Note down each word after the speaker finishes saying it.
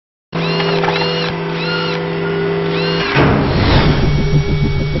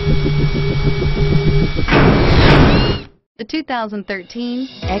2013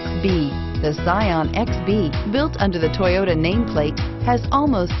 XB. The Scion XB, built under the Toyota nameplate, has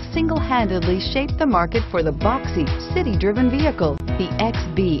almost single-handedly shaped the market for the boxy, city-driven vehicle. The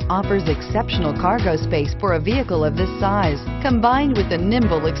XB offers exceptional cargo space for a vehicle of this size. Combined with the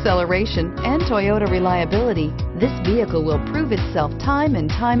nimble acceleration and Toyota reliability, this vehicle will prove itself time and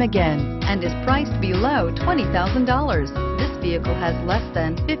time again and is priced below $20,000. This vehicle has less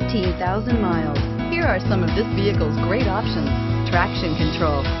than 15,000 miles. Here are some of this vehicle's great options: traction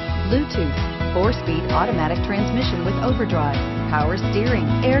control, Bluetooth, 4-speed automatic transmission with overdrive, power steering,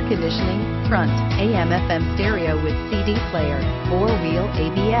 air conditioning, front, AM/FM stereo with CD player, 4-wheel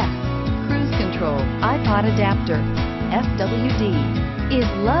ABS, cruise control, iPod adapter, FWD. Is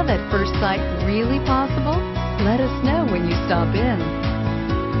love at first sight really possible? Let us know when you stop in.